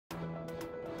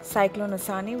Cyclone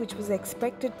Asani, which was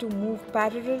expected to move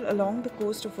parallel along the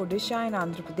coast of Odisha and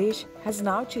Andhra Pradesh, has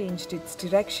now changed its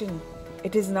direction.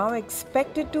 It is now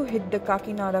expected to hit the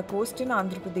Kakinanda coast in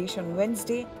Andhra Pradesh on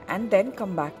Wednesday and then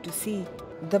come back to sea.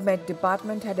 The Met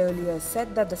Department had earlier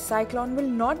said that the cyclone will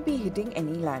not be hitting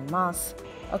any landmass.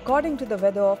 According to the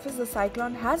Weather Office, the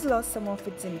cyclone has lost some of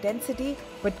its intensity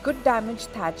but could damage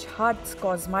thatched huts,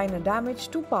 cause minor damage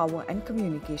to power and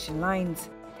communication lines.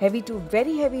 Heavy to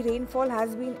very heavy rainfall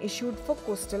has been issued for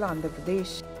coastal Andhra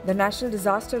Pradesh. The National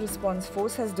Disaster Response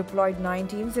Force has deployed 9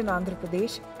 teams in Andhra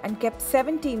Pradesh and kept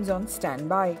 7 teams on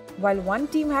standby. While 1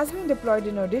 team has been deployed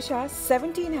in Odisha,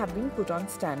 17 have been put on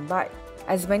standby.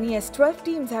 As many as 12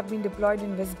 teams have been deployed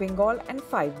in West Bengal and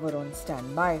 5 were on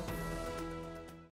standby.